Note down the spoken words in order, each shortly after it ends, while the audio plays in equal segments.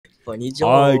Funny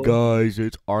Hi joke. guys,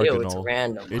 it's Ew, it's Argonal.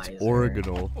 randomizer. It's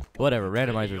Organal. Whatever,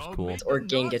 randomizer's cool. It's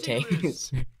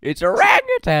orangutans. It's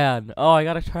orangutan! Oh, I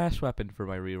got a trash weapon for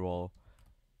my reroll.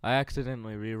 I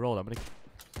accidentally rerolled. I'm gonna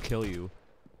kill you.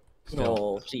 Still.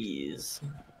 No, please.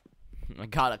 I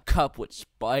got a cup with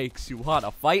spikes. You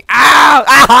wanna fight? Ow!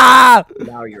 Ah!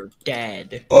 Now you're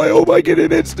dead. I hope I get an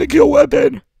insta-kill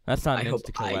weapon. That's not I an hope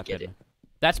insta-kill I weapon. get it.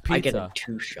 That's pizza. I get a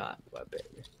 2-shot weapon.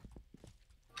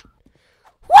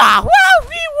 Wah, wah,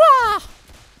 wee, wah.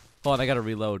 Hold on, I gotta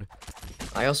reload.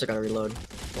 I also gotta reload.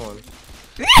 Hold on.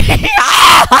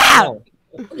 I Oh,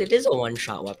 it is a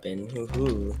 1-shot weapon.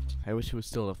 Hoo-hoo. wish it was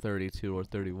still a 32 or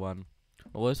 31.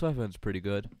 Well, this weapon's pretty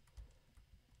good.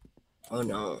 Oh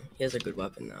no, he has a good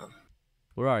weapon now.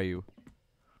 Where are you?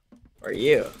 Or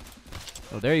you?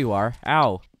 Oh, there you are.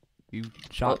 Ow. You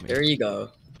shot me. There you go.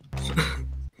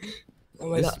 Oh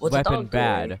my This god, what's the weapon dog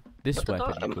bad. doing? This What's the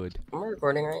weapon dog? good. Am I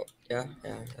recording right? Yeah.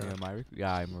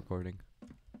 Yeah, I'm recording.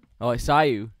 Oh, I saw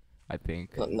you. I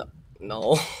think.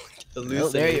 No. Oh,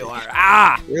 there you are.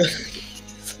 Ah!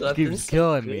 This weapon's Keeps so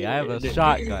killing me. I have a good.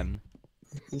 shotgun.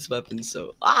 This weapon's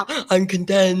so I'm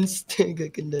condensed. I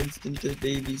got condensed into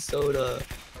baby soda.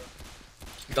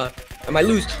 God, I might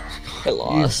lose. I He's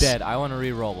lost. dead. I want to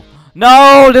re-roll.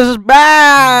 No, this is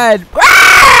bad.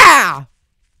 Ah!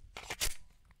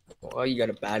 Oh, you got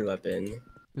a bad weapon,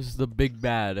 This is the big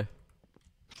bad.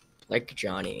 like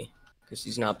Johnny, because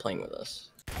he's not playing with us.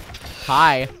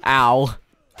 Hi. Ow.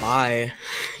 Bye.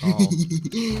 Oh.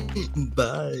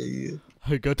 Bye.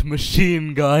 I got a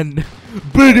machine gun.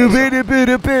 Boo boo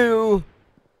boo boo.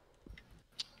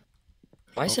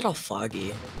 Why is it all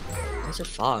foggy? Why is it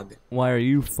fog? Why are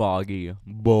you foggy,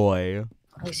 boy?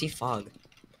 I see fog.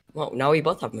 Well, now we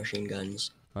both have machine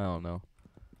guns. I don't know.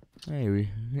 Maybe.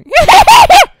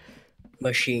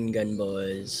 Machine gun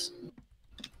boys.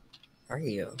 Where are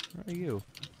you? Where are you?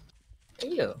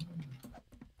 Where are you?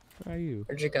 Where are you?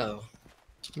 Where'd you go?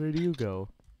 Where do you go?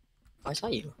 I saw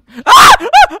you. Ah!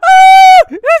 Ah!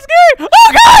 That's scary!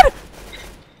 Oh god!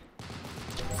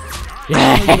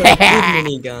 Oh, you got a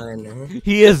good minigun.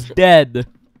 He is dead.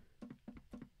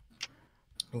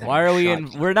 I got Why are we shot.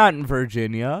 in? We're not in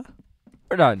Virginia.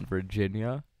 We're not in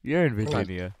Virginia. You're in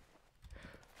Virginia.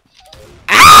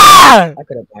 Ah! I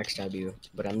could have backstabbed you,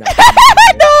 but I'm not.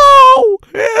 No!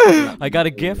 I got a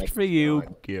Like gift for you.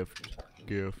 God.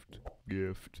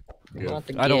 Gift. I want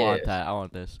the I don't want gift. that. I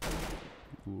want this.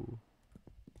 Ooh.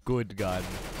 Good gun.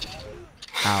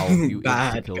 Ow, you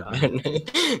Bad insta-killed me.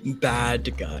 gun.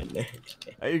 Bad gun.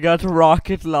 I got a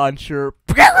rocket launcher.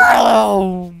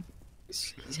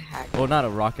 He's hacked. Well, not a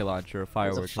rocket launcher, a It's a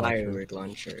firework launcher. firework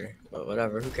launcher. But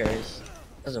whatever, who cares?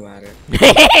 Doesn't matter.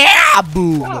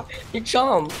 Boom! You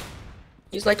chomp.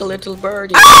 He's like a little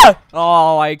birdie.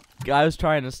 Oh, I was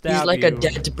trying to stab He's like you. a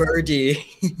dead birdie.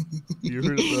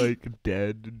 You're like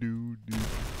dead, dude.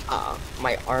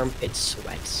 My armpit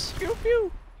sweats. Pew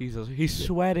pew. He's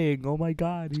sweating. Oh my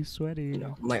god, he's sweating. You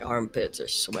know, my armpits are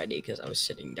sweaty because I was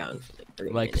sitting down for like 3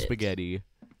 Like minutes. spaghetti.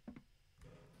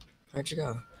 Where'd you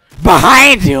go?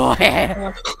 Behind you!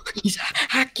 He's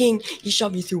hacking. He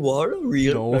shot me through water.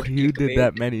 Real? No, you did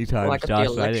that many I times, got the Josh. I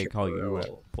didn't electric call you a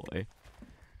barrel. boy.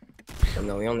 Oh,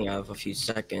 no, we only have a few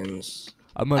seconds.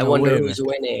 I'm I gonna wonder win. who's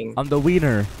winning. I'm the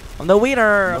wiener. I'm the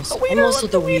wiener. I'm the I'm wiener. also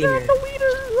I'm the the wiener. I'm wiener. the wiener.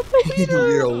 I'm the wiener.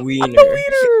 You're a I'm wiener. the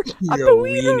wiener. I'm You're the a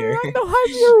wiener. wiener.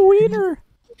 I'm your wiener.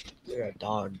 You're a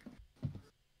dog.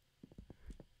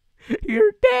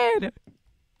 You're dead.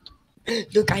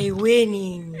 Look, I'm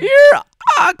winning. You're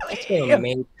Let's go to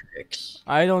ugly. Matrix.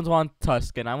 I don't want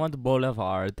Tuscan. I want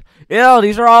Boulevard. Ew,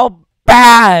 these are all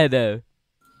bad.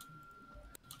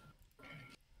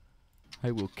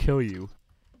 I will kill you.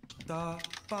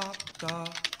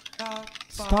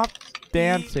 Stop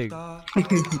dancing.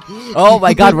 Oh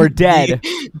my god, we're dead.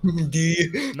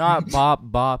 D. Not bop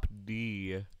bop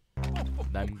D.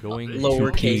 I'm going to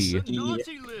Lowercase pee. e.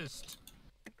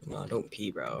 No, don't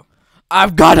pee, bro.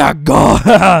 I've got a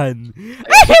gun.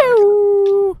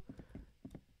 Achoo!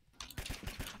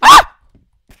 Ah!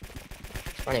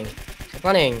 Running. Stop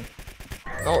running.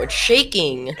 Oh, it's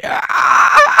shaking.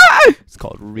 It's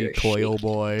called You're recoil, shaky.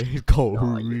 boy. It's called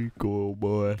No, you- recoil,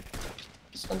 boy.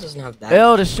 This one doesn't have that.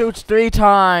 Ew, this shoots 3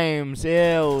 times.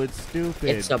 Ew, it's stupid.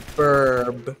 It's a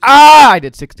burb. Ah! I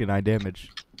did 69 damage.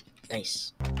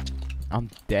 Nice. I'm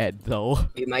dead, though.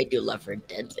 We might do Left 4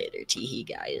 Dead later, teehee,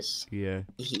 guys. Yeah.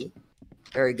 Teehee.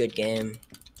 Very good game.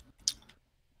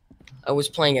 I was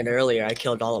playing it earlier. I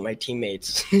killed all of my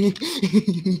teammates.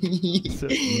 So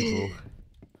evil.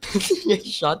 I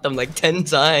shot them like 10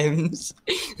 times.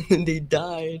 And they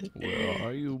died. Where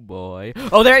are you, boy?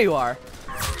 Oh, there you are.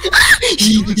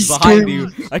 He's Behind you.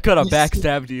 scared. I could have He's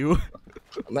scared. backstabbed you.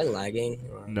 Am I lagging?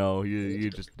 No, you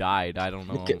just died. I don't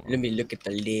know. Let me look at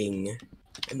the Ling.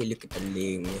 Let me look at the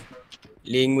Ling.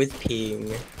 Ling with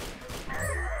ping.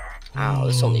 Ow,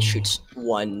 this only shoots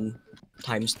 1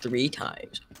 times 3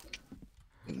 times.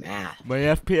 Math. My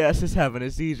FPS is having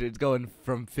a seizure. It's going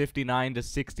from 59 to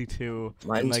 62.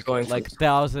 Mine's like, going like from...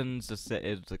 thousands of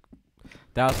it's like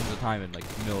thousands of time in like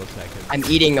milliseconds. I'm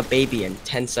eating a baby in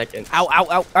 10 seconds. Ow! Ow!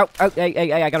 Ow! Ow! Ow!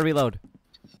 Hey! I gotta reload.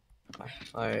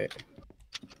 Alright.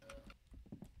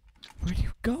 Where'd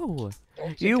you go?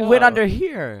 Where'd You go? went under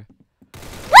here.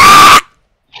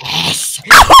 Yes!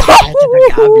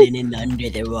 The goblin in under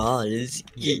the walls.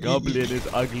 Goblin is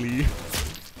ugly.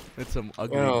 That's some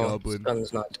ugly No, goblin.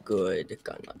 gun's not good.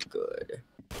 Gun not good.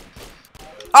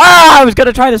 Ah! I was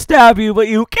gonna try to stab you, but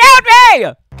you killed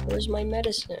me! Where's my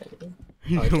medicine?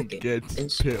 You Oh, I don't took it. get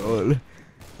It's- pilled.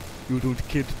 You don't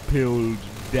get pilled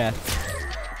death.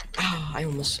 Ah, I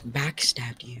almost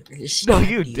backstabbed you. No, Stabbed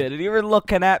you didn't. You were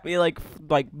looking at me like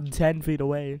 10 feet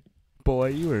away. Boy,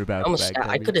 you were about to backstab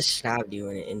I me. could have stabbed you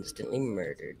and instantly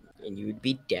murdered, and you would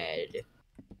be dead.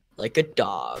 Like a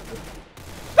dog.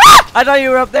 I thought you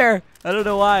were up there. I don't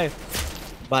know why.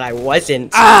 But I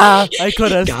wasn't. Ah! I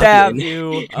could have Goblin. stabbed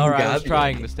you. Alright, I was Goblin.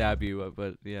 trying to stab you,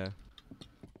 but yeah.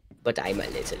 But I'm a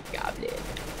little goblin.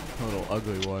 A little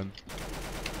ugly one.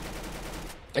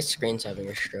 My screen's having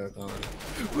a stroke on.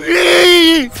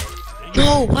 No,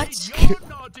 No, what?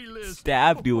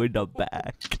 stabbed you in the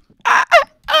back.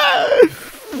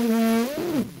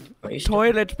 Are you still-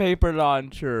 Toilet paper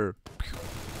launcher.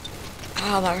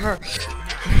 Ow, that hurt.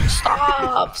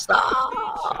 Stop!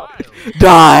 Stop!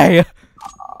 Die!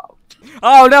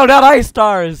 Oh no, not ice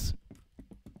stars!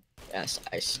 Yes,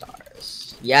 ice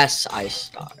stars. Yes, ice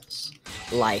stars.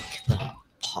 Like the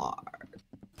part.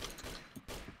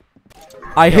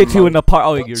 I hit you in the part.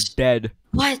 Oh, What? you're dead.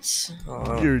 What?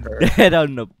 Oh, You're hurt. dead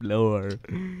on the floor.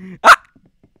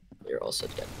 You're also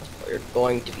dead. On the floor. You're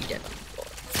going to be dead on the floor.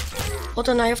 Hold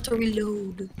on, I have to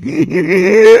reload.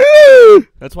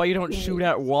 That's why you don't shoot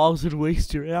at walls and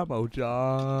waste your ammo,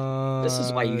 John. This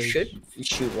is why you should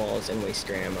shoot walls and waste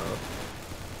your ammo.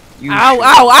 You Ow! should-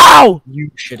 Ow! Ow!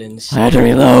 You shouldn't. I had to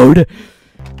reload.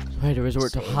 I had to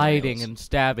resort to Same hiding rails. and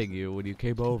stabbing you when you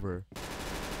came over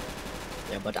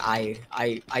Yeah, but I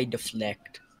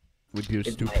deflect with your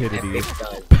with my stupidity. epic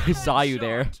gun. I saw you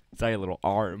there. I saw your little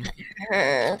arm.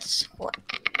 Hurts.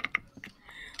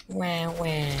 Wow,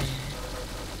 wow.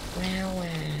 Wow, wow.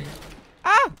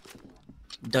 Ah!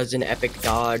 Does an epic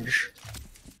dodge.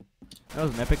 That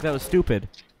wasn't epic. That was stupid.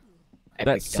 Epic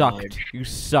That sucked. dodge. You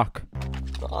suck.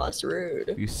 Oh, that's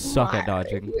rude. You suck at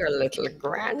dodging. Your little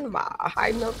grandma.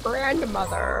 I'm your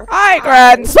grandmother. Hi,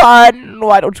 grandson.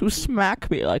 Why don't you smack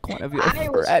me like one of your I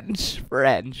was-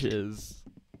 Frenches?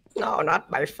 No, not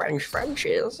my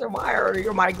Frenches. Why are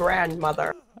you my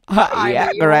grandmother? Yeah,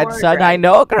 I'm your grandson. I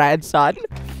know, grandson.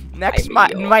 Next, I'm my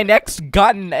your- next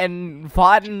gun and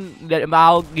fun.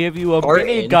 I'll give you a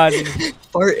mini Fartin. gun.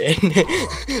 Fartin.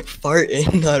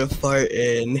 Fartin, not a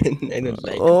fartin. I don't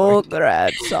like Oh, fartin.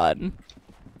 grandson.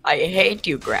 I hate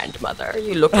you, grandmother.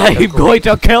 You look like I'm a going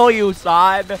to kill you,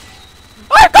 son.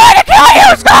 I'm going to kill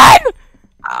you, son.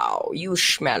 Ow, you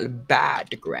smell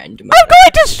bad, grandmother. I'm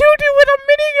going to shoot you with a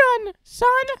minigun,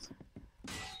 son.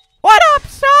 What up,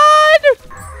 son?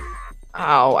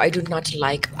 Ow, I do not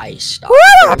like ice stuff. What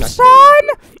You're up, not- son?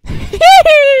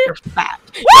 You're fat.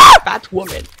 You're a fat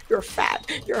woman. You're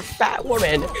fat. You're a fat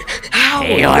woman. Ow,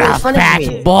 You're you're in a front of fat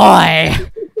me. boy.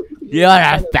 You're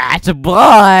a fat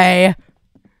boy.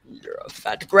 You're a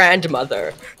fat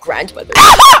grandmother. Grandmother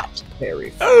is fat. Very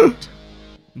fat.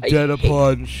 I Dead hate-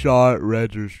 upon shot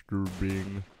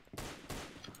registering.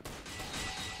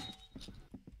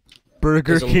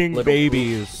 Burger There's a King little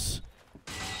babies.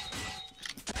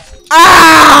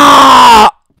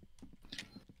 Ah!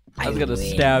 I was gonna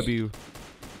win. stab you.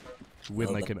 Win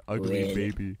Oh, like an the ugly win.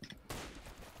 baby.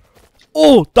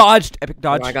 Oh, dodged! Epic Oh,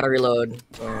 dodge. I gotta reload.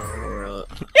 Oh,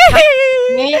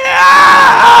 Yeah!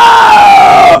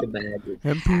 bad.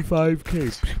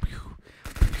 MP5K.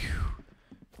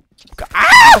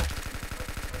 Ah!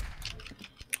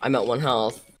 I'm at 1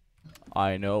 health.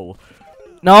 I know.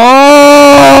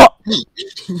 No!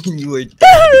 You were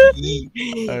dead.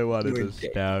 I wanted You were to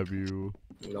dead. stab you.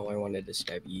 No, I wanted to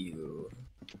stab you.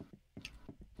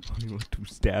 I want to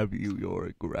stab you,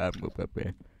 your grandma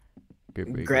Pepe.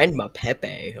 Grandma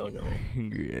Pepe. Oh no.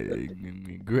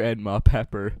 Grandma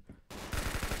Pepper.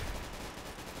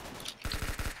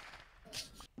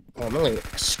 Oh, I'm gonna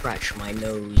scratch my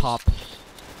nose. Pop.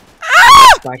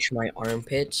 Scratch my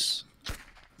armpits.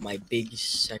 my big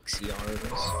sexy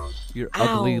arms. Your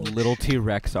ugly Ouch. little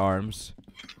T-Rex arms.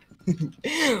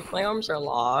 My arms are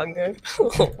long.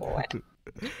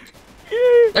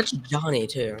 That's Johnny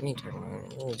too. I need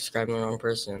to describe the wrong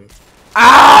person.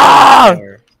 Ah!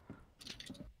 There.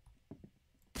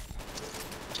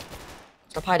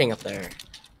 Stop hiding up there.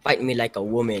 Fight me like a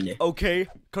woman. Okay,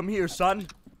 come here, son.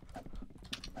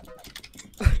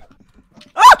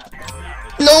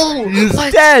 No! He's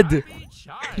What? dead.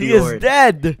 He is Lord.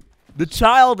 dead. The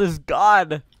child is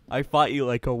gone. I fought you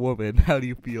like a woman. How do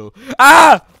you feel?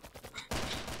 Ah!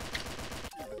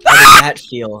 How does that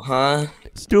feel, huh?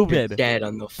 You're Stupid. dead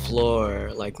on the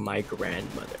floor like my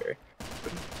grandmother.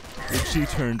 She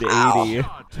turned 80.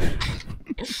 Ow.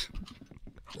 That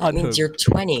On means him. you're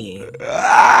 20.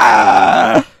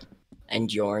 Ah!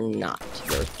 And you're not.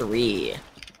 You're 3.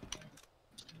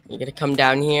 You gonna come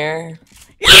down here?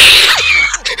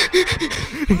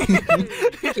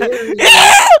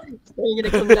 Are you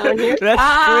gonna come down here? That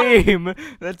scream!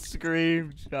 That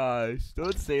scream, Josh.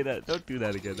 Don't say that. Don't do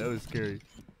that again. That was scary.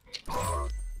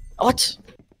 What?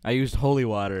 I used holy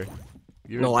water.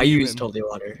 You're No, a I used demon. holy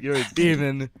water. You're a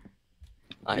demon.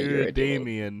 You're a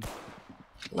Damien.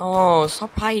 No,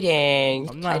 stop hiding.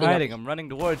 I'm not hiding. I'm running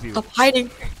towards you. Stop hiding.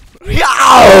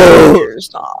 Yow!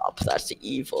 Stop. That's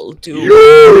evil. Dude.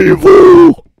 You're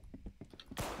evil.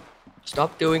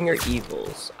 Stop doing your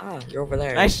evils. Ah, you're over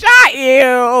there. I shot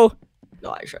you. No,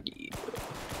 I shot you.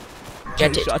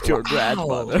 Get I it. shot your Wow.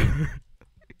 grandmother.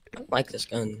 I don't like this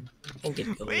gun. I think it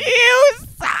killed me. You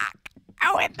suck.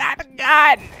 I with that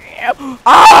gun.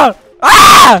 Ah!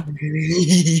 Ah!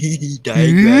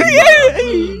 Die,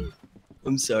 grandma.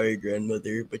 I'm sorry,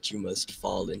 grandmother, but you must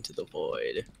fall into the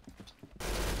void.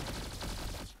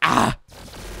 Ah!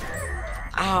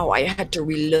 Ow, I had to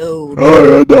reload.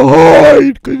 I had to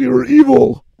hide because you were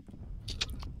evil.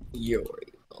 You're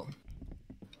evil.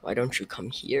 Why don't you come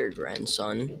here,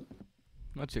 grandson?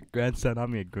 Not your grandson,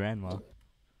 I'm your grandma.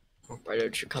 Why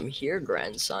don't you come here,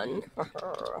 grandson?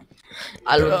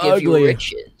 I will give you Ugly.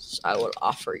 riches. I will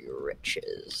offer you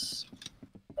riches.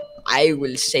 I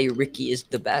will say Ricky is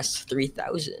the best.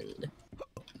 3,000.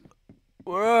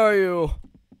 Where are you?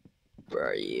 Where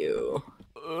are you?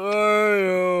 Where are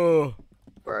you?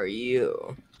 Where are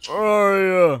you? Where are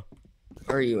you?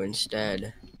 Where are you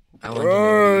instead? I want to Where know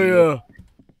are where you?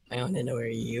 I want to know where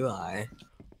you are.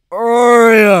 Where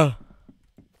are you?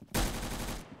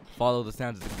 Follow the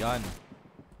sounds of the gun.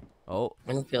 Oh,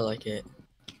 I don't feel like it.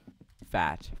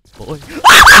 fat boy.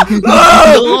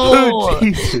 No!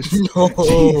 Jesus.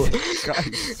 No! Jesus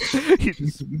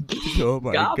Christ. Oh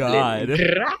my Goblin god.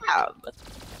 grab!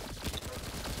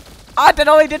 Ah, that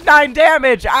only did 9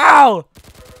 damage. Ow!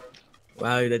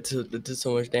 Wow, that did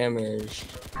so much damage.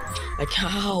 Like,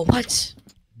 how? What?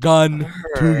 Gun to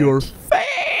Hurt. your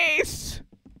face.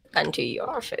 Gun to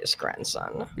your face,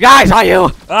 grandson. Guys, are you?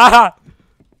 Ah!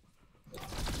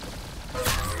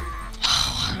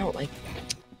 I don't like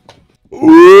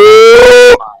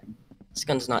Ooh! this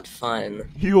gun's not fun.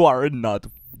 You are not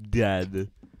dead.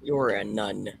 You're a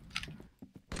nun.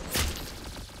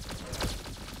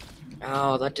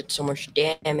 Oh, that did so much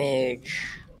damage.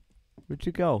 Where'd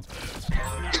you go?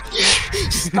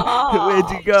 Stop! Where'd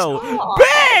you go? Stop.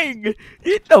 Bang!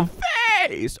 In the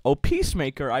face! Oh,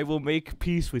 Peacemaker, I will make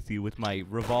peace with you with my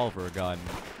revolver gun.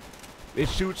 It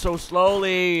shoots so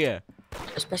slowly.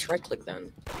 Just press right click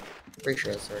then. Pretty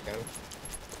sure that's our gun.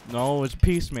 No, it's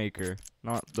Peacemaker.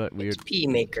 Not that weird. It's P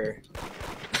maker.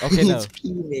 Okay, no. It's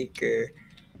P maker.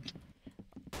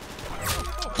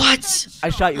 What? I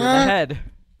shot you in the head.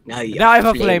 Now you Now I have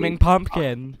a flaming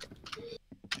pumpkin.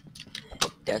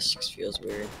 Desks feels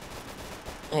weird.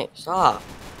 Hey, stop.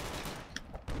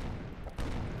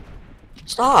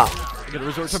 Stop. You're gonna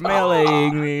resort to Stop.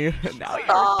 meleeing me. And now you're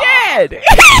Stop. dead.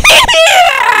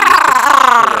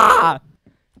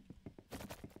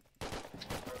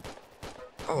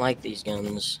 I don't like these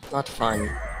guns. Not fun.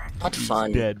 Not He's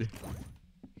fun. dead.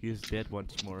 He is dead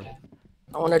once more.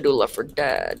 I want to do Left 4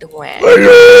 Dead. Wah.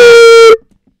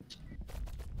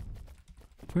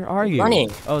 Where are you?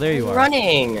 Running. Oh, there you are.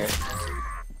 Running.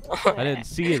 I didn't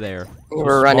see you there. You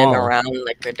were running Small. around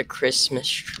like the Christmas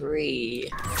tree.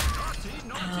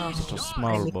 Oh, Such a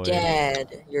small I'm boy.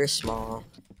 dead. You're small.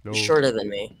 No. You're shorter than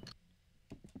me.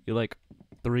 You're like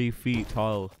 3 feet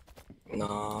tall.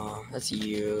 No, that's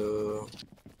you.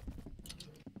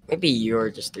 Maybe you're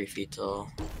just 3 feet tall.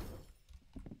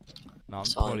 No, I'm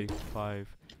Solid. 25.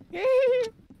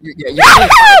 You're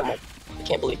I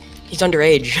can't believe he's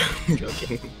underage. I'm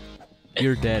joking.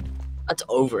 You're dead. That's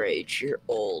overage. You're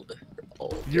old. You're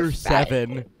old. You're fat.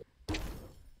 7.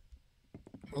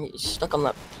 You're stuck on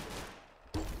that.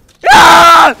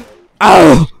 Ah!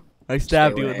 Oh! I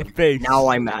stabbed Stay you in away. the face. Now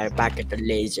I'm back at the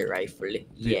laser rifle. You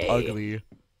Yay. ugly.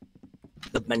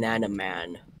 The banana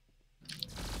man.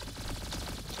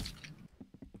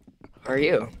 How are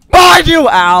you? Behind you!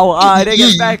 Ow! I didn't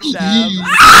get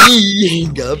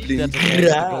backstabbed. Goblin. That's okay,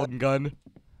 that's a golden gun.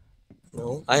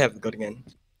 No, I have a good gun.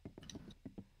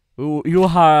 Ooh, you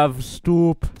have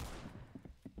stoop.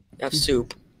 I have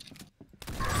soup.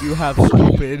 You have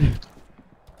stupid.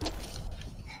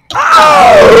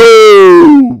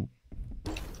 Oh!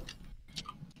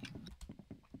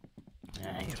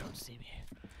 You don't see me.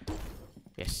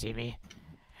 You see me?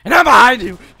 And I'm behind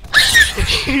you!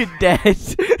 You're dead.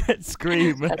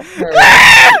 Scream. That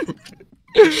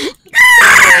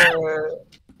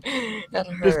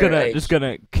hurt. Just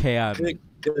gonna can.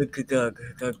 Good.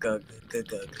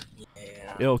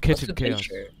 Yeah. Yo, kitchen chaos.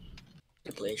 Glacier?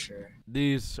 The glacier.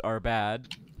 These are bad.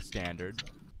 Standard.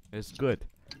 It's good.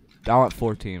 I want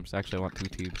 4 teams. Actually, I want 2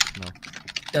 teams. No.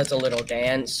 Does a little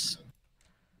dance.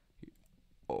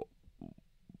 Oh.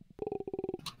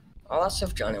 I'll ask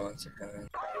if Johnny wants to come in.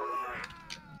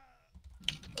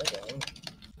 Okay.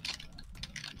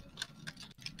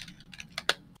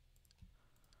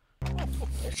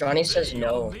 If Johnny says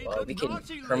no, we can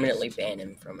permanently ban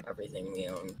him from everything we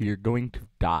own. You're going to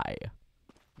die.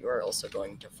 You are also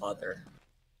going to father.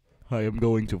 I am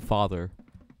going to father.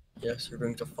 Yes, you're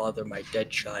going to father my dead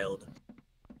child.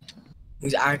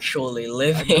 Who's actually I'm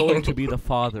living. going to be the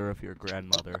father of your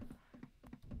grandmother.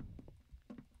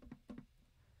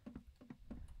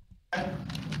 How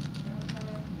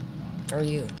are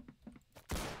you?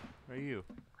 Where are you?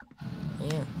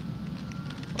 Yeah.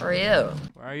 Where are you?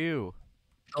 Where are you?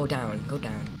 Go down, go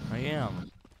down. I am.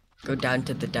 Go down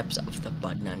to the depths of the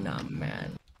banana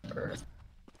man. Earth.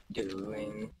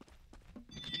 Doing.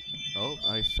 Oh,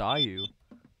 I saw you.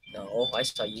 No, I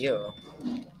saw you.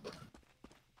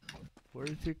 Where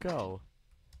did you go?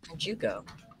 Where'd you go?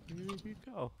 Where did you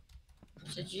go?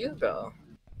 Where did you go?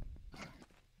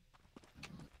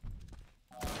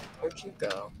 Where'd you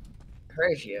go? I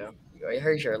heard you. I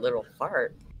heard your little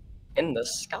fart in the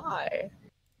sky.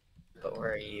 But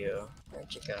where are you?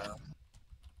 Where'd you go?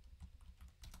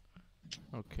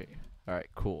 Okay. Alright,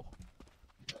 cool.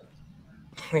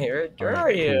 Where are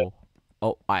Alright, you? cool.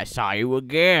 Oh, I saw you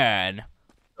again.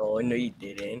 Oh, no you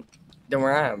didn't. Then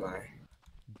where am I?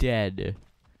 Dead.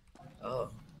 Oh.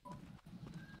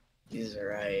 He's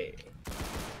right.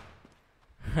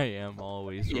 I am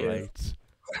always Yeah. right.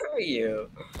 Where are you?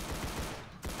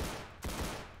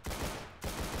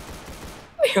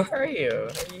 Wait, where are you? Where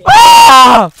are you?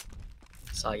 Ah!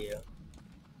 Saw you.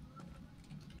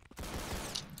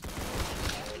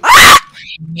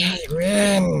 I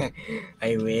win!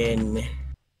 I win.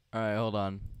 Alright, hold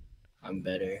on. I'm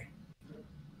better.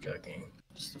 Joking.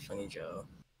 Just a funny joke.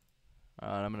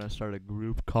 Alright, I'm gonna start a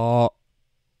group call.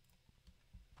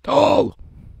 Oh!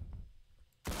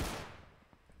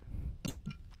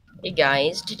 Hey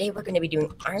guys, today we're gonna be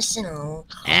doing Arsenal.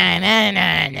 Back,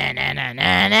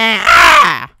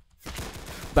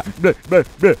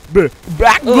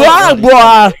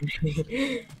 Oh,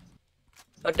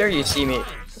 how dare you see me?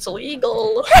 It's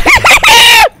illegal.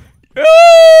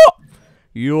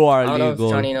 You are I don't know if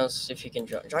legal. Johnny knows if he can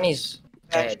join. Johnny's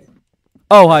dead.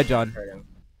 Oh, hi, John. Heard him.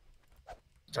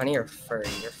 Johnny, you're furry.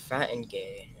 You're fat and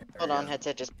gay. Hold on,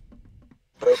 headset just.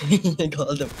 I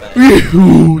called him fat.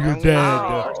 You're dead.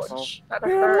 Ouch. That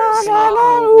hurts.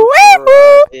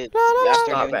 It's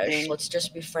Stop, afternoon Ash. thing. Let's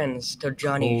just be friends till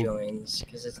Johnny Oh. joins,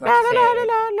 because it's not fair.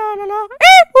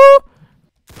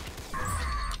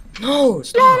 No,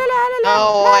 stop.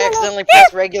 No, I accidentally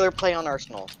pressed regular play on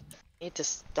Arsenal. Need to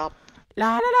stop.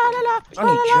 Johnny,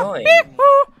 join.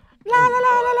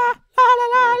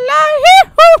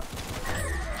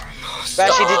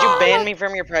 Bashy, did you ban me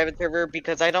from your private server?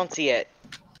 Because I don't see it.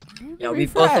 Yeah,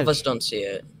 both of us don't see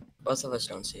it. Both of us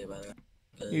don't see it, by the way.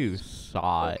 'Cause- You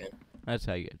saw it. Okay. That's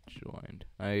how you get joined.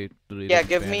 I literally Yeah, just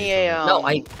give banned me you a from No,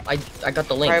 I got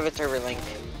the link. private server link.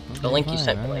 it. the link you Fine,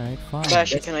 sent me. alright, fine.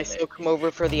 Bashy, can I still come over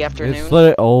for the afternoon?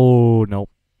 It's oh, nope.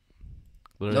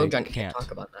 No, Literally Johnny can't. can't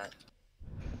talk about that.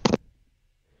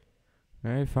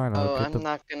 Alright, fine. I'll Oh, get I'm the...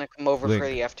 not gonna come over for link.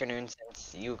 the afternoon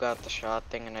since you got the shot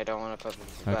thing and I don't want to put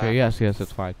it back. Okay, yes,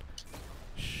 it's fine.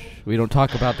 Shh, we don't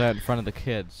talk about that in front of the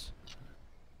kids.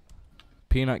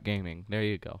 Peanut Gaming. There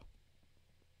you go.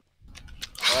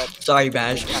 Sorry,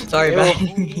 Bash. Sorry, Bash.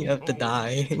 You have to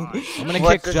die. I'm gonna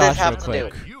What kick does Josh this have real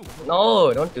to quick. do?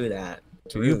 No, don't do that.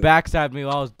 It's You rude. backstabbed me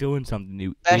while I was doing something.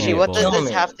 You Bashy, idiot what boy. does Kill this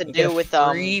me. have to You do get with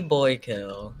free boy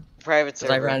kill? private Because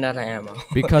I server? ran out of ammo.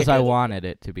 Because I wanted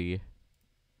it to be.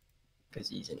 Because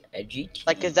he's an edgy teen.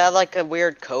 Like, is that like a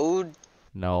weird code?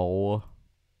 No.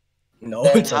 No,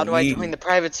 Then it's a how do I league. join the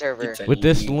private server? It's a With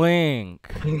this league.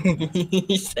 link.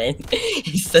 he sent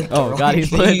the Oh god, wrong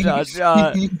he's looking. thing. Josh He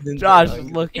sent the is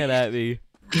wrong looking at me.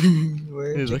 thing.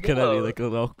 Where'd He's you looking at me go? like a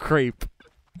little creep.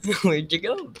 Where'd you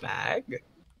go, bag?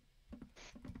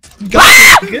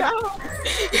 Ah! Goblin,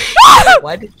 go!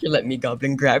 Why did you let me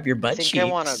Goblin grab your I butt think cheeks? I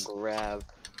wanna grab.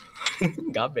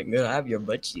 Goblin, grab your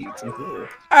butt cheeks. Cool.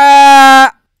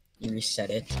 Ah! You reset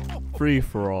it. Free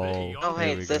for all. Oh There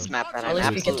hey, we it's this go. map that At I'm least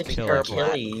we get to absolutely pick our terrible at.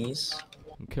 Achilles.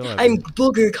 Kill I'm everyone.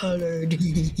 booger colored.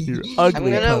 You're I'm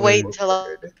ugly. gonna colored. wait till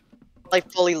I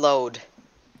fully load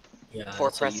Yeah, before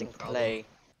that's a you pressing problem. play.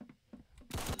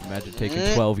 Imagine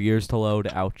taking 12 years to load.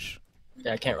 Ouch.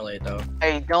 Yeah, I can't relate though.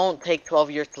 I don't take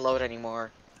 12 years to load anymore.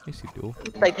 Yes, you do.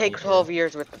 They take 12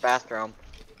 years with the bathroom.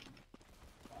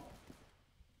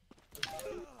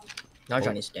 Now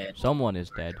Johnny's dead. Someone is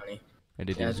dead, Johnny. and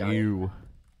it Yeah, is Johnny. you.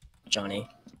 Johnny.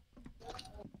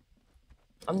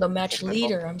 I'm the match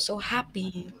leader. I'm so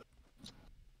happy.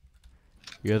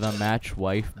 You're the match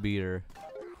wife beater.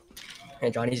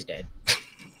 And Johnny's dead.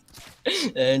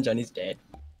 And Johnny's dead.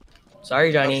 Sorry,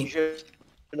 You Johnny. should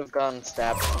have gotten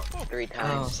stabbed 3 Oh,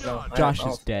 times. no, I Josh don't-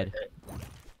 is dead.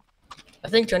 I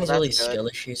think Johnny's Well, really that's good. skill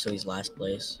issue, so he's last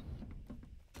place.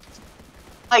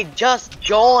 I just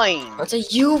joined! That's a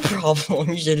you problem.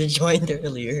 You should have joined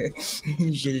earlier.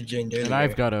 You should have joined earlier. And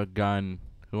I've got a gun.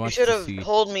 Who You wants should to have see?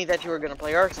 told me that you were gonna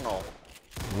play Arsenal.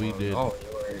 We did. Oh,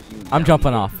 I'm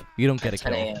jumping off. You don't get a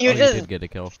 10 kill. a.m. Oh, You you just- did get a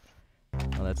kill.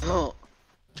 Oh, that's fine.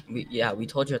 We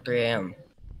told you at 3 a.m.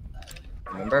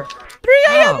 Remember? 3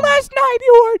 a.m. Oh. last night.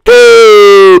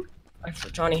 You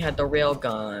were. Johnny had the rail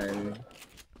gun.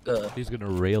 Good. He's gonna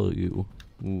rail you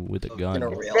with a gun.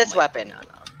 Gonna rail This my weapon.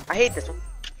 banana. I hate this It's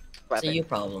a weapon. you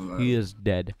problem. Though. He is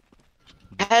dead.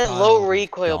 It has low Oh,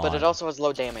 recoil, but it God. also has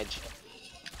low damage.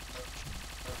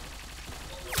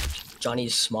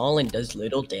 Johnny's small and does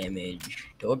little damage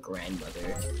to a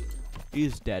grandmother.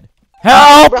 He's dead.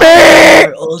 Help me!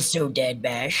 You're also dead,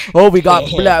 Bash. Oh, we got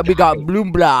blah. We got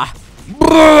bloom blah.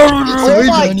 Oh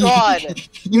my god!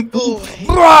 You Go poop. away.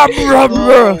 Blah, blah,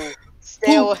 blah. No.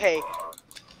 Stay away.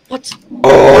 What?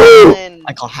 Oh! Then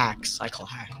I call hacks.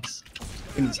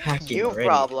 And he's hacking you already.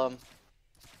 problem.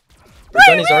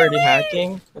 Johnny's already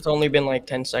hacking. It's only been like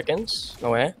 10 seconds.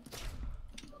 No way.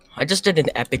 I just did an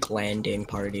epic landing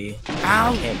party. I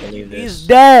Ow! can't believe this. He's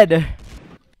dead.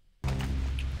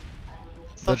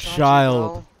 The Such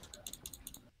child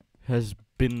has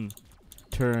been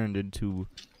turned into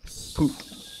Poop.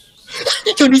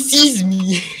 Johnny sees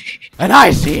me. and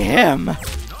I see him.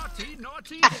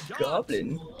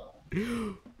 Goblin.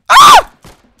 Ah!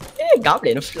 Yeah,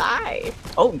 Goblin fly.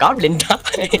 Oh, Goblin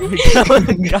died.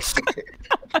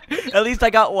 At least I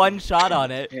got one shot on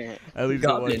it. Yeah. At least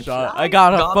Goblin one shot. fly, I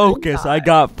got a goblin focus. die. I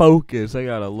got focus. I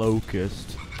got a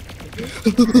locust.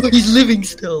 He's living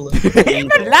still. He's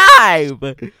alive.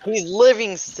 He's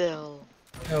living still.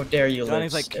 How dare you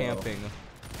Johnny's live like still. camping.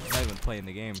 Not even playing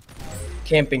the game.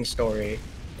 Camping story.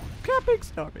 Camping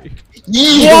story.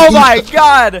 Yeah. Oh my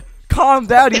god! Calm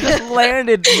down. He just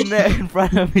landed in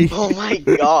front of me. Oh my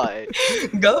god.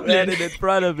 Goblin. Landed in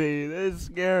front of me. This is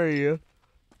scary.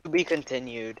 To be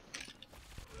continued.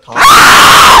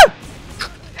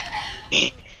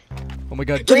 Oh my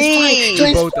god. Three!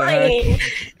 You both are flying.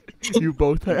 hacking. You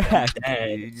both are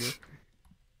hacking.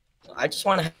 I just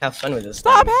want to have fun with this.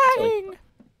 Stop thing. It's really- hacking!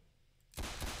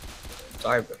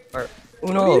 Sorry, or, who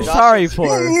What are knows? you sorry for?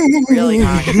 Really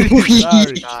high.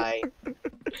 Sorry. Die.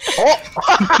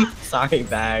 Oh! Sorry,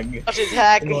 bag. Josh is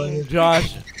hacking.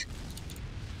 Josh.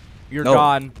 You're No.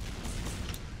 gone.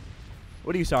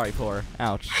 What are you sorry for?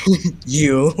 Ouch.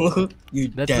 You. You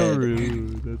That's dead. so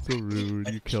rude. That's so rude.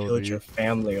 I You killed killed me. your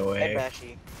family Hey, away.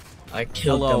 Bashy. I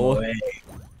killed Hello. them away.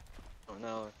 Oh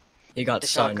no. You got The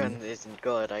sun. shotgun isn't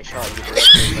good. I shot you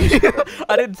directly.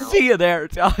 I didn't see you there,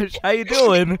 Josh. How you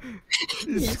doing?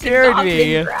 You scared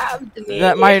me.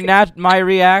 That my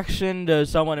reaction to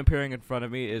someone appearing in front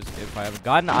of me is if I have a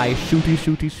gun, I shooty.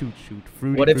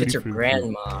 Fruity, What if fruity, it's your fruity,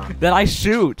 grandma? fruity. Then I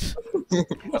shoot.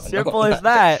 No, Simple no, as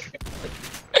that.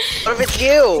 What if it's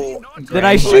you? Then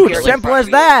I Grandma shoot. killer. Simple as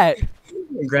that.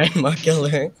 Grandma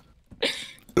killer.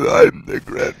 I'm the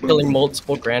grandma. Killing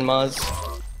multiple grandmas.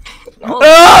 Oh,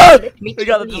 Ah! me We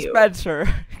got the kill you. dispenser.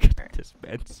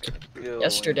 Dispenser.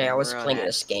 Yesterday I was Run playing at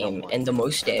this game, someone. and the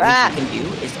most damage Ah! you can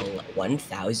do is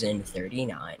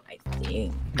 1,039, I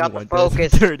think. Got the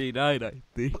focus. 39, I Who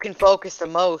think. can focus the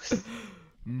most?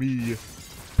 Me.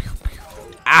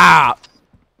 Ah!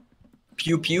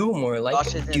 Pew pew, more like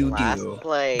Josh is in doo last doo.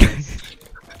 place.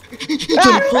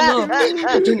 Johnny, pull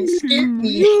up! Johnny scared me!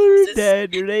 You're This-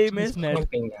 dead. Your name is He's Ned.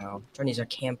 camping now. Johnny's a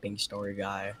camping story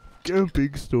guy.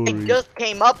 Camping I story. just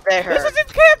came up there. This is a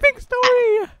camping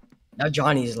story. Now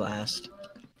Johnny's last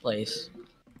place.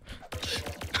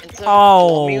 Into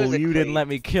Oh, music you didn't crate. let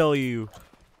me kill you.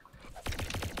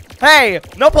 Hey,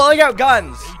 no pulling out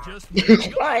guns.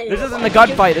 Why? This isn't a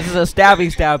gunfight. This is a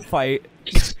stabby stab fight.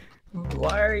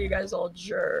 Why are you guys all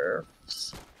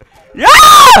jerks?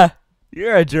 Yeah!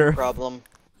 You're a jerk. Problem.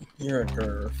 You're a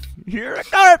Garf. You're a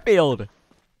Garfield.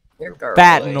 You're Garf.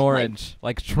 Fat and orange,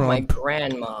 like My Trump.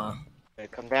 grandma.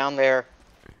 Come down there.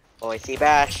 Oh, I see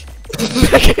Bash.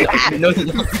 no,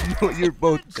 no. No, you're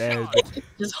both dead.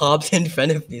 Just hops in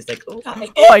front of me. He's like, oh, hi.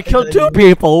 Oh, I killed 2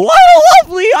 people. What a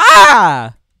lovely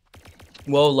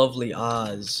Whoa, lovely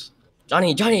Oz.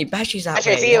 Johnny, Bashy's that Bash,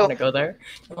 I way. see You you. wanna go there?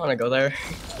 You wanna go there?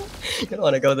 You don't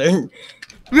wanna go there?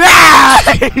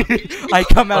 I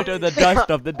come out of the dust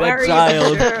of the Why are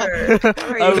dead you child. sure?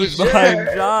 Why are I you was behind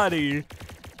sure? Johnny.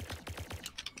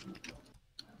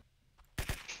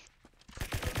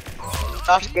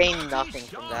 Josh gained nothing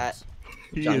from that.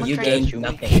 He John, is you trying dead. to gained shoot me.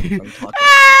 nothing from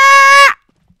talking,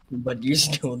 but you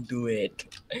still do it.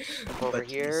 Over But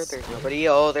here, you there's nobody.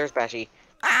 Oh, there's Bashy.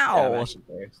 Yeah, Ow! Bashy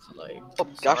first, like, Oh,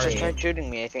 Josh sorry. just tried shooting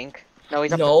me, I think. No,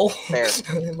 he's up No, there. shut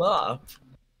him up.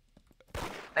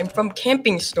 I'm from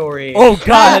Camping Story. Oh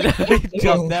god! He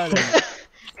jumped out of it.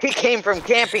 He came from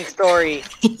Camping Story.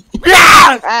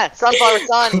 Yeah! Ah, Sunflower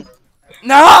Sun.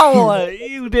 No!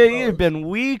 You've been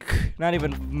weak. Not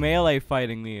even melee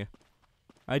fighting me.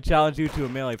 I challenge you to a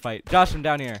melee fight. Josh, I'm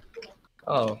down here.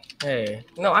 Oh, hey.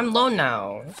 No, I'm lone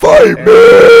now. Fight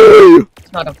me!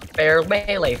 It's not a fair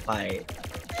melee fight.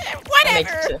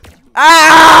 Whatever!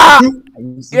 Ah! Yeah,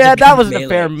 Yeah, that wasn't a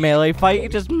fair melee fight. You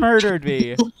just murdered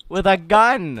me with a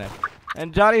gun.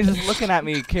 And Johnny's just looking at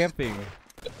me camping.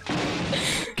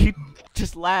 He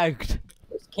just lagged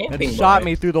Camping and shot boy.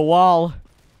 me through the wall.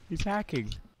 He's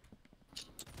hacking.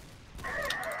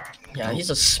 Yeah, he's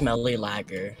a smelly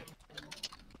lagger.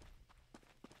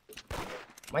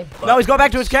 My butt No, he's going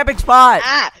back to his hurts. camping spot.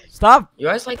 Ah, Stop. You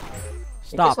guys like? You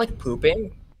Stop. guys like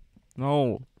pooping?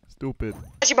 No. Stupid.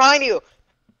 Bashy behind you.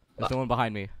 There's someone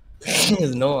behind me.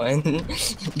 There's no one.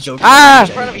 Joking. Ah!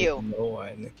 In front of you. No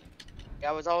one.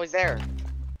 I was always there.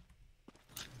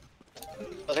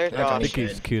 Oh, there's Yeah, I Josh. think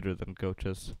he's cuter than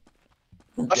coaches.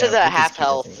 Josh is at I think half he's cuter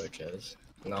health. than Coaches.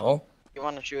 No, You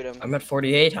want to shoot him? I'm at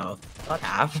 48 health. Not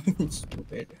half.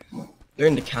 Stupid.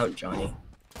 Learn to count, Johnny.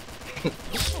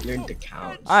 Learn to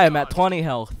count. I am at 20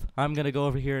 health. I'm gonna go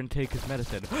over here and take his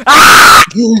medicine.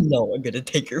 No, I'm gonna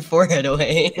take your forehead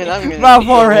away. And I'm gonna My take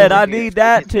forehead, I over here. need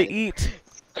that to eat.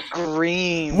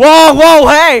 Scream. Whoa, whoa,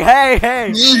 hey, hey,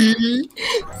 hey!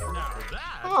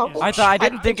 Oh, I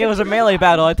didn't think it was a melee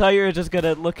battle. I thought you were just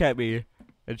gonna look at me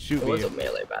and shoot It was me. a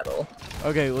melee battle.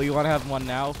 Okay, well, you wanna have one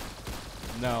now?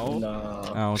 No. No.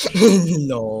 Oh.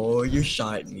 No, you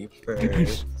shot me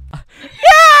first.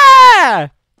 Yeah!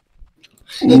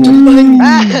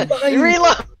 Ah,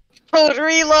 reload!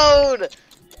 Reload!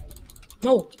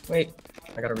 No, wait.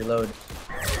 I gotta reload.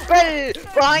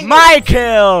 Behind My you.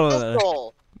 kill! No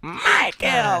soul. My No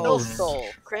kill! soul.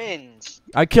 Cringe.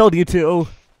 I killed you too.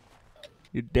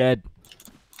 You're dead.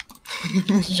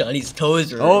 Johnny's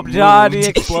toes were Oh, Johnny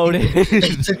removed. exploded. I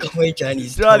took away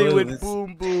Johnny's Johnny toes. went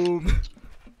boom boom.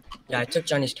 Yeah, I took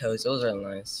Johnny's toes. Those are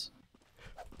nice.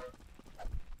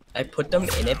 I put them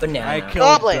in a banana. I killed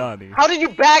Goblin, Johnny. how did you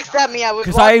backstab me? I was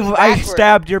Because walking I backwards.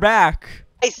 stabbed your back.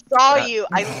 I saw Yeah. you.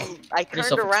 I You're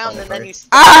turned around and then self-explanatory. you stood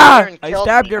Ah! there and I killed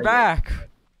stabbed me. your back.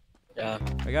 Yeah.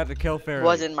 I got the kill It fairy.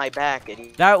 wasn't my back,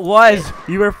 idiot. That was.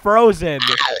 You were frozen.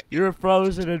 You were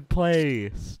frozen in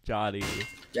place, Johnny.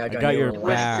 Yeah, got Johnny your were You were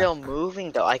back. still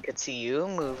moving though. I could see you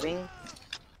moving.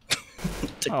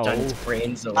 Took Oh. Johnny's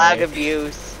brains away. Lag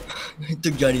abuse.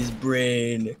 Took Johnny's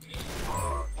brain.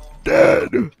 Dead.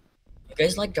 You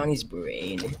guys like Johnny's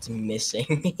brain? It's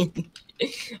missing.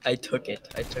 I took it.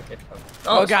 From...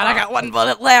 Oh god, I got one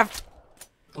bullet left.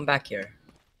 Come back here.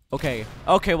 Okay.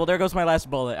 Okay, well there goes my last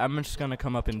bullet. I'm just gonna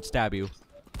come up and stab you.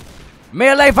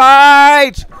 Melee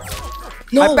fight!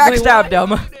 No, I backstabbed wait, him.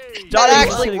 That Johnny was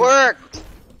actually sitting- worked.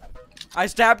 I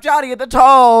stabbed Johnny in the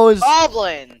toes.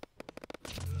 Goblin.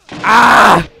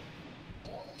 Ah!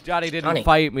 Johnny didn't Johnny.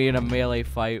 fight me in a melee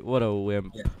fight. What a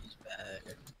wimp. Yeah, he's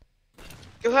bad.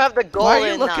 You have the golden Why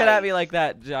are you looking knife. at me like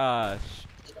that, Josh?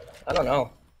 I don't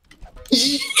know.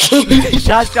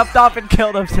 Josh jumped off and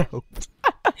killed himself.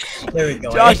 There we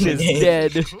go. Josh is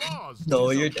dead. No,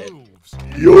 you're dead.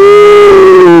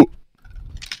 You.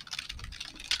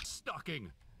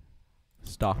 Stalking.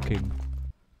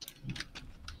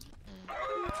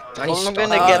 Johnny's I'm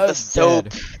gonna stuck. get the Dead. soap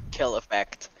kill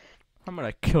effect. I'm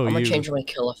gonna kill I'm you. gonna change my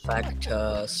kill effect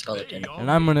to skeleton.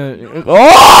 And I'm gonna.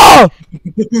 Oh!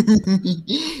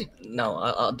 No,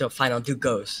 I'll do fine. I'll do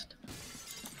ghost.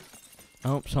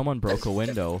 Oh, someone broke a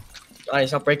window. Johnny,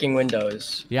 stop breaking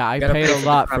windows. Yeah, I You gotta paid pay a for the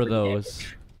lot for property those.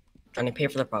 damage. Johnny, pay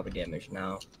for the property damage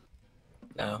now.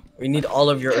 No, we need all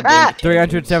of your Ah!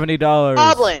 $370.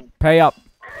 Goblin! Pay up.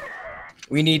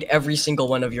 We need every single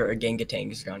one of your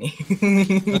orangutans, Johnny. That's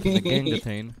the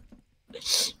gangatane.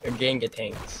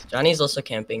 Orangutans. Johnny's also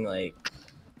camping like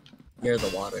near the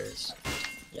waters.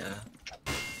 Yeah.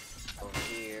 Oh,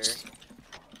 here.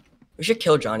 We should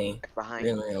kill Johnny Check behind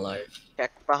in me. real life.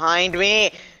 Check behind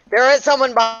me. There is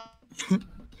someone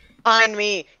behind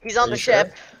me. He's on Are the you sure?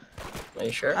 ship. Are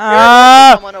you sure?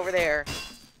 Ah! Someone over there.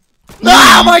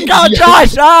 Oh my God,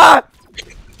 Josh! Ah!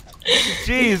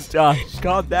 Jeez, Josh,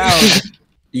 calm down.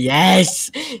 Yes!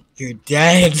 You're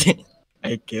dead!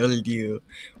 I killed you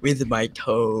with my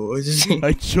toes.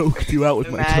 I choked you out with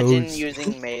my Imagine toes.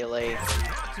 using melee.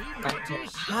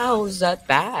 How's that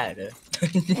bad?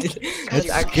 It's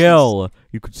actually- skill.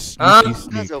 You could sneaky He's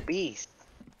sneak. obese.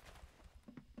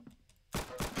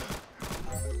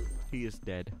 He is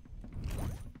dead.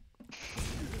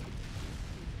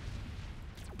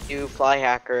 You fly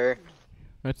hacker.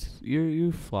 That's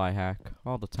you fly hack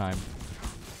all the time.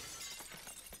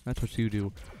 That's what you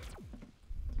do.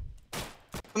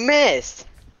 Missed.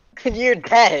 You're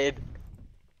dead.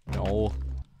 No.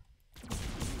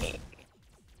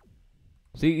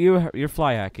 See, you're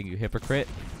fly hacking, you hypocrite.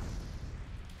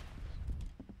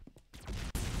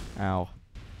 Ow.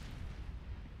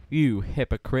 You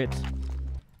hypocrite.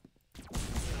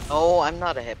 Oh, I'm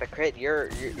not a hypocrite. You're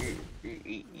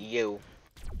you.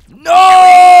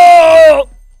 No!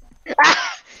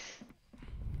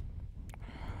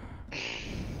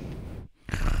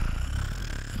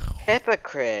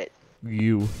 Hypocrite.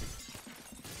 You.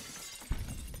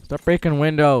 Stop breaking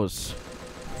windows.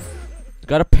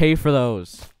 Gotta pay for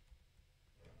those.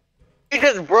 You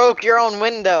just broke your own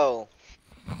window.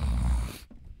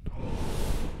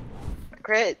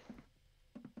 Hypocrite.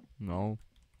 No.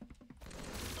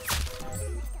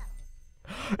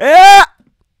 Yeah!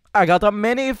 I got a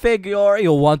minifigure.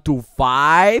 You want to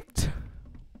fight?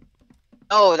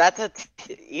 Oh, that's a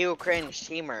you cringe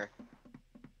teamer.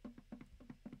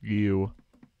 You.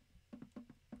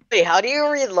 Wait, how do you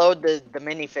reload the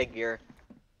minifigure?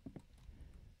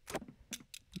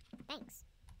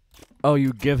 Oh,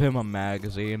 you give him a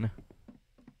magazine.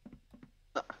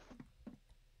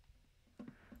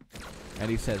 And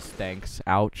he says thanks.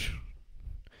 Ouch.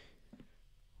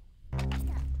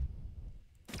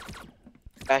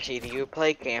 Actually, do you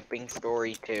play Camping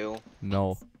Story 2?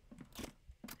 No.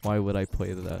 Why would I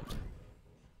play that?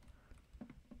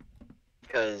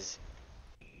 Because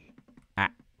ah,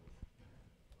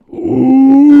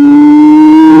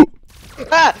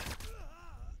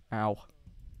 Ow.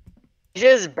 you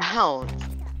just bounce.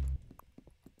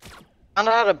 Found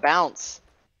out how to bounce.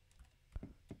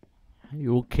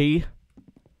 You okay?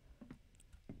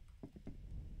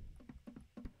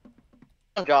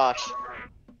 Oh, Josh.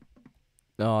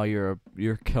 Oh, you're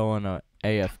killing a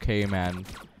AFK man.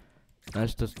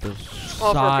 That's just a Well,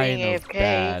 for sign being of AFK.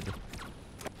 bad.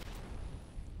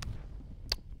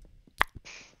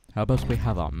 How about we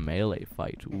have a melee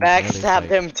fight? Ooh, melee Backstabbed fight.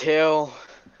 him too.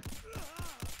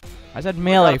 I said Not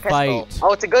melee a pistol. fight.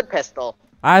 Oh, it's a good pistol.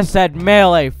 I said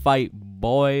melee fight,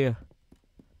 boy.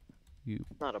 You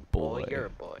Not a boy, Boy. you're a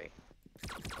boy.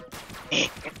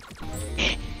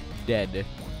 dead.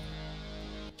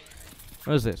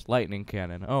 What is this? Lightning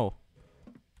cannon. Oh.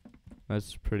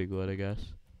 That's pretty good, I guess.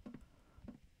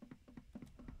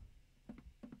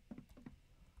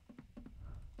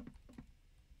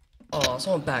 Oh,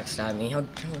 someone backstabbed me. How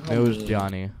It was mean.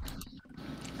 Johnny.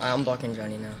 I'm blocking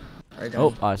Johnny now. Or Oh,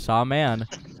 Johnny. I saw a man.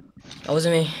 That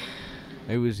wasn't me.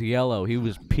 It was yellow. He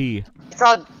was P. It's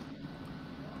all He's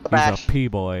bash. a P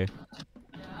boy.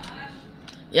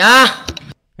 Yeah!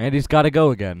 And he's gotta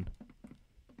go again.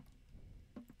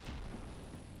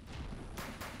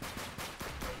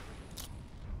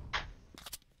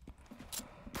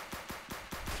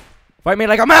 Fight me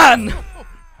like a man!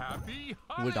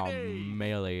 With a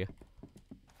melee.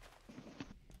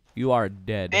 You are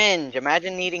dead. Binge,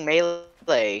 imagine needing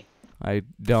melee. I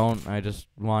don't. I just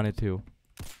wanted to.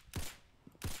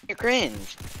 You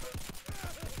cringe.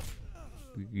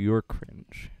 You're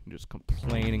cringe. Just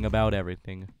complaining about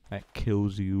everything. That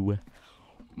kills you.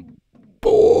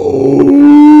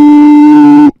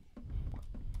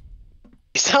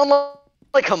 You sound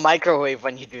like a microwave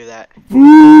when you do that.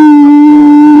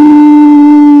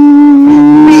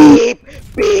 Beep,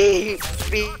 beep,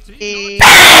 beep, beep,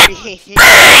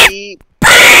 beep.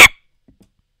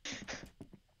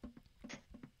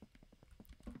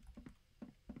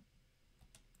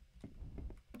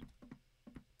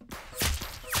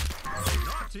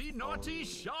 Naughty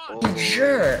shot. Oh,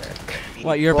 Jerk.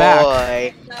 What? You're back.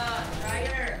 boy.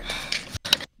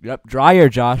 Yep, dryer,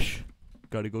 Josh.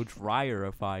 Gotta go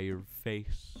dryerify your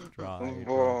face. Dry.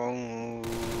 Boom.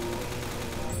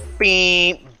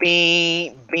 Beep,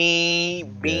 beep, beep,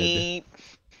 Dead. beep.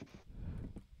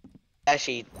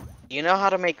 Actually, do you know how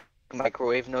to make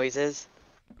microwave noises?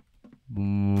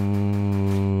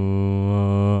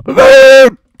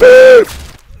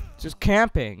 Just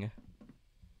camping.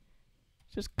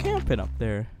 Just camping up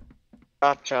there.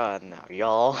 Gotcha now,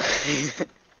 y'all.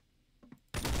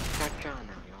 Gotcha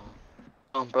now, y'all.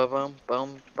 Bum, bum, bum,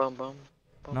 bum, bum, bum.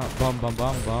 Not bum bum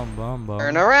bum bum bum bum.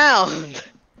 Turn around.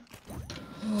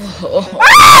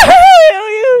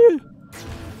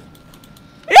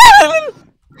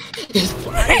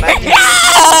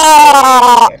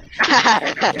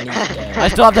 I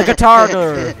still have the guitar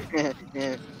girl.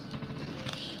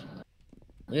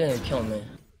 You're gonna kill me.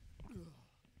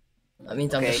 That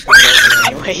means I'm Okay, just.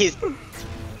 anyways.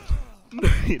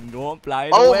 No, I'm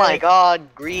flying Oh away. my god,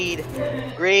 greed.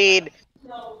 Greed.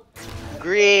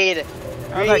 Greed.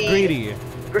 How's that greedy?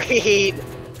 Greed.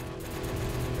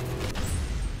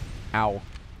 Ow.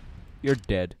 You're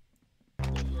dead.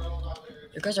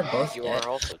 You guys are both You dead. are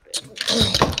also dead.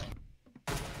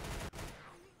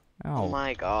 Ow. Oh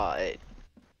my god.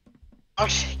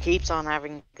 Gosh, keeps on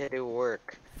having to do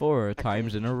work. 4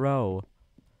 times in a row.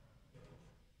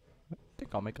 I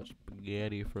think I'll make a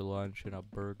spaghetti for lunch and a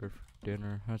burger for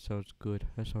dinner. That sounds good.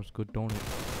 That sounds good, don't it?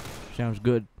 Sounds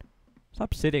good.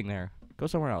 Stop sitting there. Go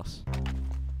somewhere else.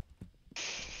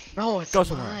 No, it's Go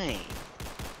somewhere. mine.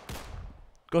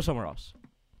 Go somewhere else.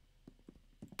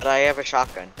 But I have a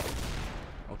shotgun.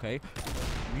 Okay.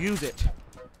 Use it.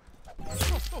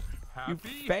 You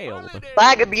failed.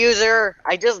 Flag abuser!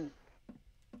 I just...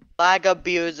 Flag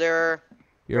abuser.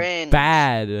 You're Cringe.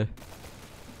 bad.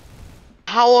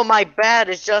 How am I bad?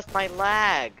 It's just my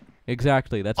lag.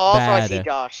 Exactly. That's Also, I see bad.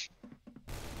 Josh.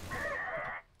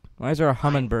 Why is there a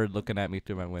hummingbird looking at me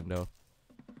through my window?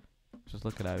 Just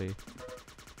looking at me.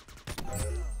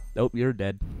 Nope, you're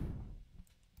dead.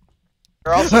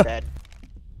 You're also dead.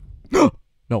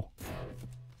 No.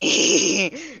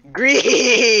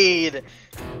 Greed!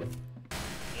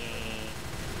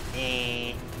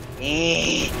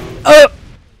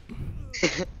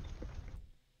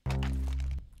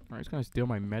 Alright, he's gonna steal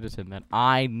my medicine that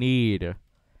I need.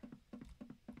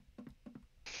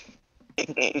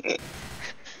 He'll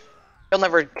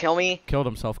never kill me. Killed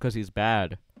himself because he's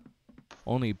bad.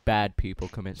 Only bad people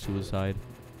commit suicide.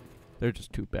 They're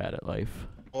just too bad at life.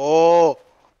 Oh.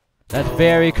 That's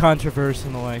very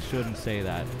controversial. I shouldn't say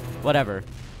that. Whatever.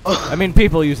 I mean,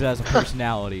 people use it as a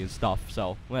personality and stuff,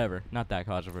 so whatever. Not that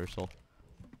controversial.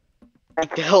 I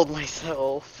killed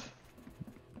myself.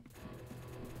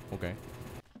 Okay.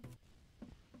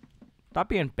 Stop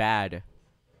being bad.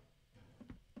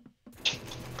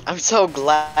 I'm so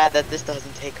glad that this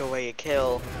doesn't take away a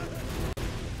kill.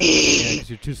 Yeah, 'cause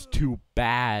you're just too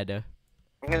bad.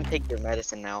 I'm gonna take your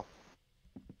medicine now.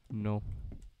 No.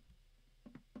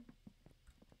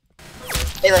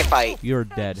 Melee fight. You're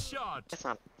dead. That's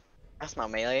not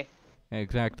melee.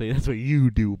 Exactly. That's what you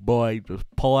do, boy. Just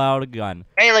pull out a gun.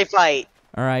 Melee fight.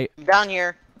 Alright. Down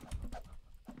here.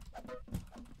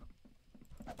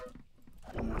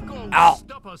 Ow!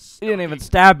 You didn't even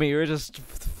stab me. You were just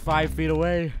 5 feet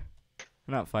away.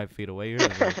 Not 5 feet away. You're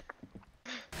like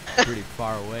pretty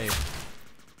far away.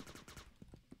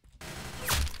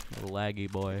 Little laggy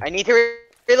boy. I need to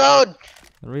reload.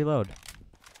 Reload.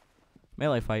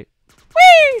 Melee fight.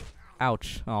 Whee!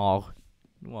 Ouch. Oh.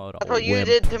 What a That's what you wimp.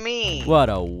 did to me. What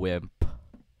a wimp.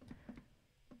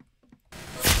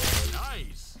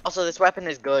 Nice. Also, this weapon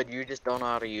is good. You just don't know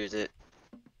how to use it.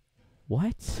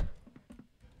 What?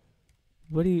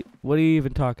 What are you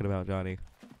even talking about, Johnny?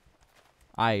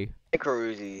 Micro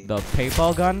Uzi. The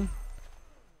paintball gun?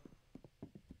 I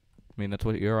mean, that's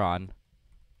what you're on.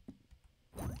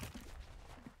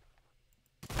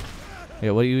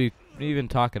 Yeah, what are you even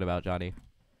talking about, Johnny?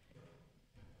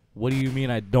 What do you mean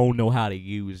I don't know how to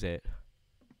use it?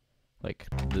 Like,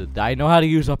 I know how to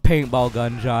use a paintball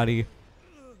gun, Johnny.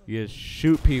 You just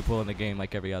shoot people in the game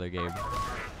like every other game.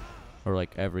 Or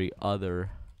like every other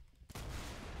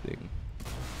thing.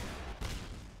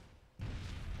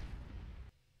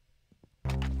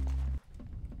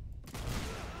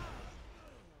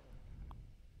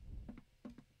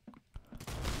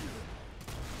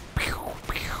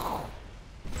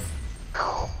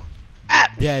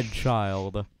 Dead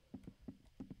child.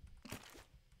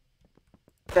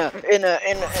 In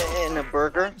a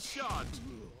burger. Shot.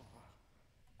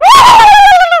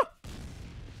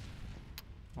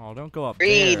 Oh, don't go up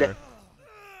Reed. there.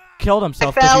 killed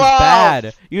himself because fell he's off.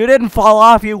 bad. You didn't fall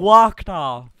off. You walked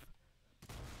off.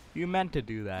 You meant to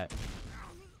do that.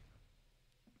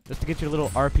 Just to get your little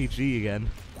RPG again.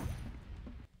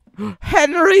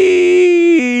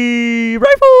 Henry!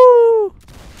 Rifle!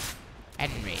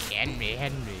 Henry.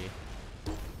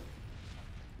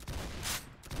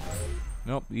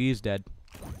 Nope, he's dead.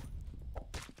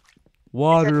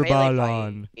 Water melee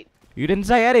ballon. fight. You didn't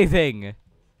say anything.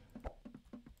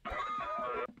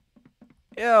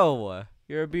 Ew,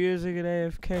 you're abusing an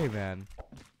AFK, man.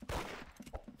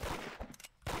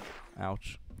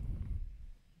 Ouch.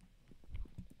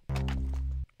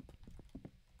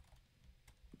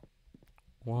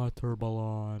 Water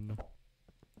ballon.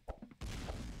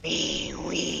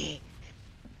 Wee.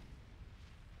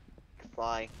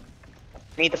 Fly.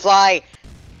 Need to fly.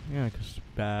 Yeah, 'cause it's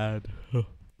bad.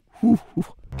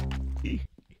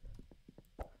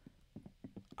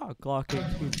 Oh, Glock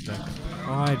 18's next.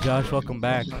 Oh, hi, Josh. Welcome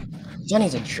back.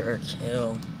 Johnny's a jerk.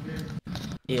 Ew.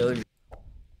 Ew.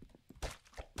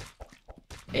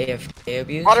 AFK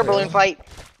abuse. Water balloon fight.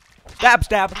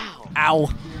 Stab. Ow. Ow.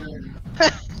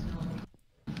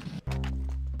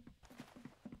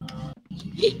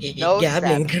 No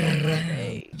Gabbling.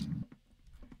 Hey.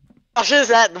 Josh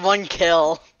is at 1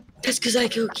 kill. That's because I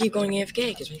keep going AFK.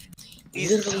 Because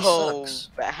He's literally so sucks.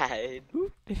 bad.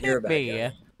 Who You're a hit bad me?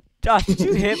 guy. Josh, did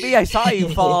you hit me? I saw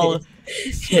you fall. You Hit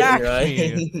and smacked run.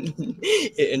 me.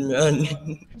 Hit and run.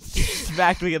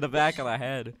 Smacked me in the back of the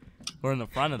head. Or in the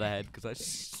front of the head, because I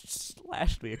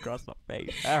slashed me across the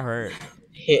face. That hurt.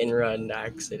 Hit and run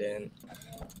accident.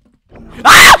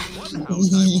 Ah!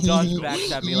 Josh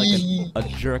backstabbed me like a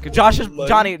jerk. Josh is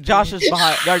behind. Josh,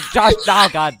 oh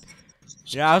god.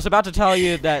 Yeah, I was about to tell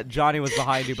you that Johnny was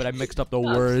behind you, but I mixed up the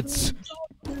words.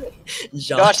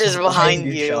 Josh is behind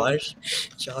you. Josh.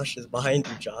 Josh is behind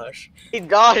you, Josh. Hey,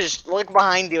 Josh, look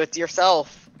behind you. It's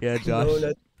yourself. Yeah, Josh. No,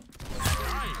 not-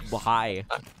 Well, hi.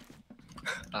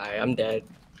 Hi, I'm dead.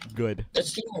 Good.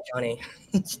 Let's team on Johnny.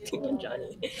 Let's team on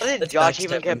Johnny. How did Let's Josh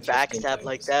even backstab get him 15 backstabbed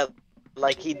like times. that?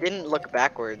 Like, he didn't look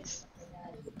backwards.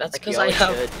 That's Like he because I always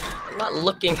have. should. I'm not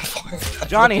looking for it.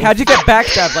 Johnny, how'd you get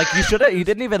backstabbed? Like you should have. You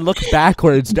didn't even look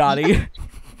backwards, Johnny.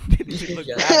 You didn't even look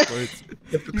Yeah. backwards.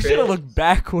 You should have Hypocrite. looked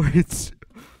backwards.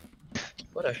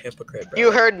 What a hypocrite, bro.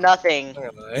 You heard nothing.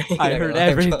 Not gonna lie. I Not heard gonna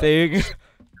lie, bro. everything.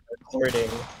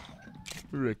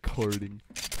 Recording.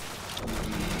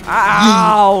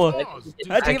 Ow!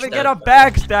 How'd you even get a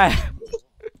Backstab, backstab?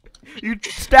 You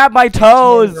stabbed my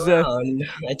toes.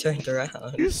 I turned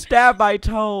around. You stabbed my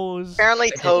toes. Apparently, I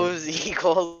didn't. toes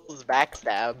equals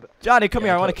backstab. Johnny, come Yeah,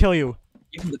 here. I want to kill you.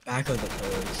 Even the back of the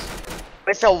toes.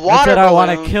 It's a I water said I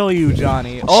want to balloon. kill you,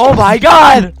 Johnny. Oh my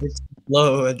god!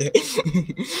 Explode.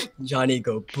 Johnny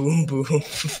go boom boom.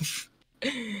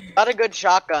 Got a good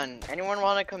shotgun. Anyone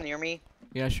want to come near me?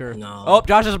 Yeah, sure. No. Oh,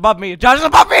 Josh is above me. Josh is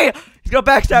above me! He's gonna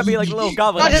backstab me like a little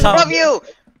goblin. Josh is saw above him. you!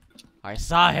 I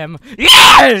saw him.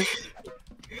 Yes!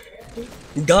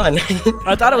 Gun.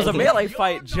 I thought it was a melee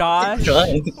fight, Josh.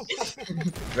 Gun.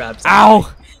 Grabs.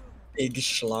 Ow! Big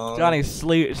schlong. Johnny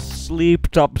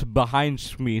slept up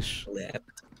behind me. Slept.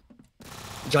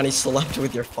 Johnny slept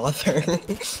with your father.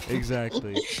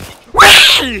 Exactly.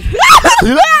 List.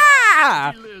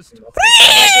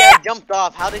 I jumped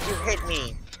off. How did you hit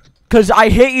me? Cause I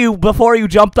hit you before you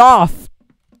jumped off.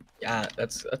 Yeah,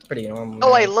 that's pretty normal.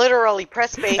 Oh, I man. literally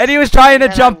pressed space. And he was trying to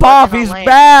and then I jump wasn't off. on He's land.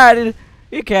 bad.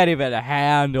 He can't even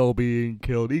handle being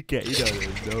killed. He can't. He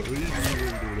doesn't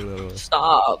know.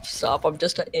 Stop! I'm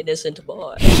just an innocent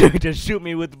boy. Just shoot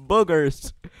me with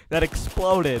boogers that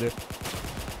exploded.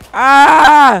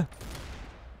 Ah!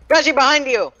 Joshie, behind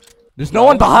you! There's no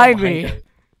one behind me.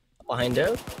 Behind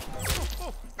him?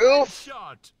 Oof!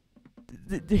 Shot.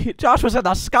 Josh was in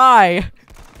the sky.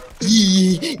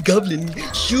 Goblin,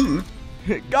 shoot!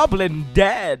 Goblin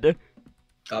dead.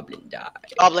 Goblin die.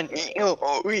 Goblin.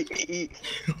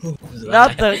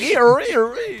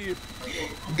 Nothing.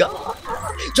 God.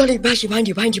 Johnny, Bash, behind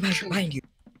you, Bash, behind you.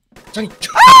 Johnny,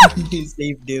 you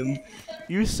saved him.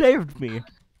 You saved me.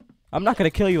 I'm not gonna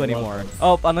kill you anymore.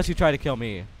 Oh, unless you try to kill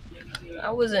me. I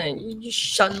wasn't. You just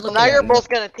shot. So now you're both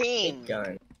gonna team.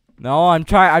 Gun. No, I'm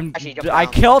trying. Actually, jump I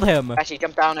down. killed him. Actually,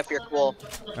 jump down if you're cool.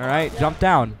 All right, jump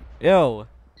down. Ew.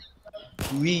 I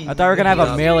thought we were gonna have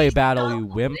a melee battle, you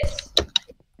wimp. I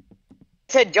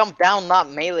said jump down,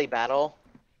 not melee battle.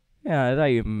 Yeah, I thought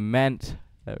you meant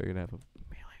that we were gonna have a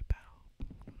melee battle.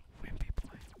 Wimpy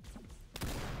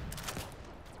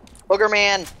boy. Booger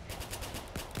man.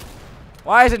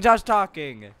 Why isn't Josh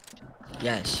talking?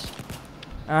 Yes.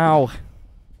 Ow.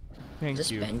 Thank Is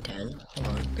this you. Ben 10? Hold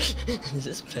on. Is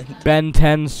this Ben? Ben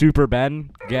 10 Super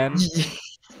Ben again.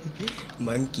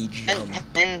 Monkey jump.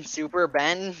 And Super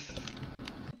Ben.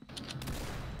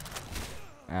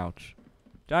 Ouch.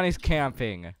 Johnny's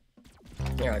camping.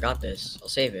 Here, I got this. I'll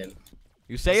save him.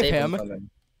 You I'll save him. from him.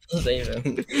 I'll save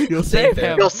him. You'll save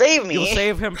him. You'll save me. You'll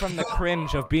save him from the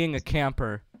cringe of being a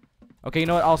camper. Okay, you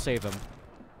know what? I'll save him.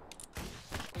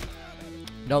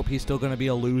 Nope, he's still gonna be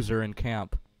a loser in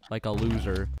camp. Like a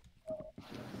loser.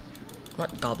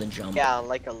 What goblin jump? Yeah,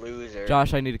 like a loser.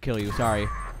 Josh, I need to kill you. Sorry.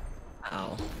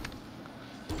 Ow.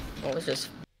 What was this?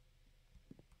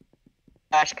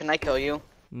 Josh, can I kill you?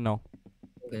 No.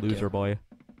 Good Loser deal. boy.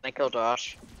 Can I kill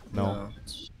Josh? No.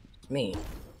 It's me.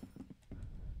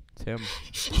 It's him.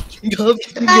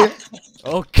 Goblin.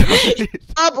 Oh god.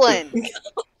 Goblin!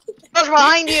 Josh,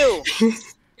 behind you!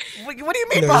 What do you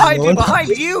mean There's behind no you? one Behind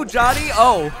you, Johnny?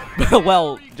 Oh.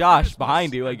 Well, Josh,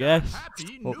 behind you, I guess.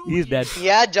 Happy Well, New he's dead.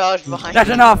 Yeah, Josh, behind That's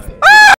you. enough.